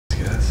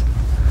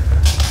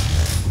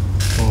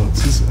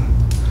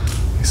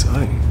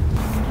exciting.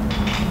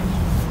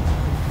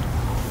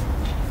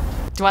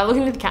 Do I look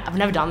into the camera? I've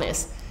never done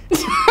this.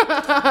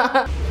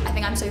 I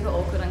think I'm super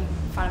awkward in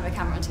front of a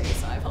camera too,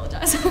 so I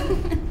apologise.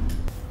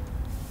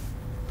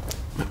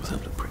 That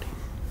look pretty.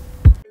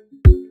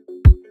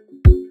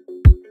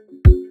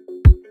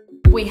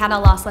 We had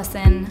our last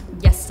lesson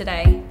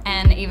yesterday,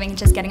 and even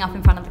just getting up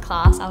in front of the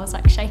class, I was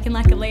like shaking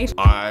like a leaf.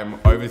 I'm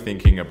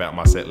overthinking about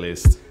my set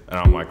list, and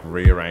I'm like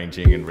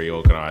rearranging and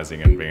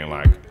reorganising and being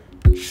like,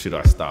 should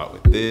I start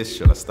with this?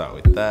 Should I start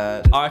with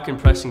that? I reckon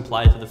pressing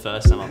play for the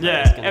first time up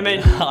there is going to be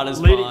the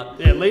hardest part.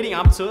 Yeah, leading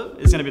up to it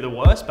is going to be the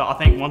worst, but I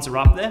think once we're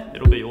up there,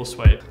 it'll be all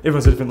sweet.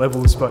 Everyone's at different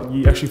levels, but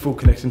you actually feel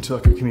connected to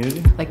like a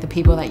community. Like the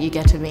people that you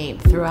get to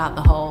meet throughout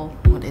the whole,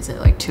 what is it,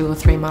 like 2 or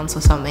 3 months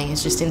or something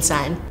is just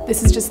insane.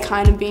 This has just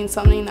kind of been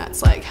something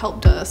that's like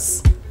helped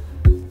us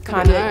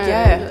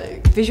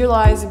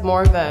visualize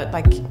more of a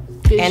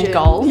end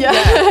goal.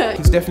 Yeah.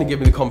 It's definitely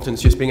given me the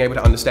confidence just being able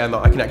to understand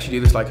that I can actually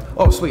do this, like,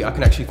 oh sweet, I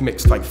can actually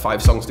mix like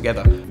 5 songs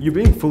together. You're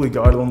being fully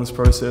guided on this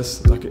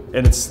process, like,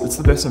 and it's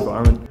the best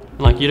environment.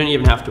 Like, you don't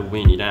even have to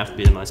win, you don't have to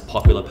be the most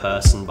popular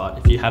person, but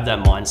if you have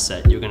that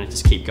mindset, you're going to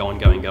just keep going.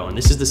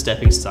 This is the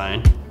stepping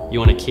stone. You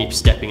want to keep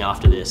stepping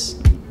after this.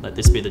 Let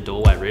this be the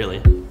doorway,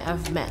 really.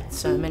 I've met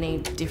so many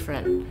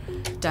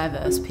different,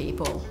 diverse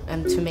people,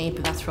 and to me,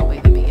 that's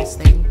probably the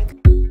biggest thing.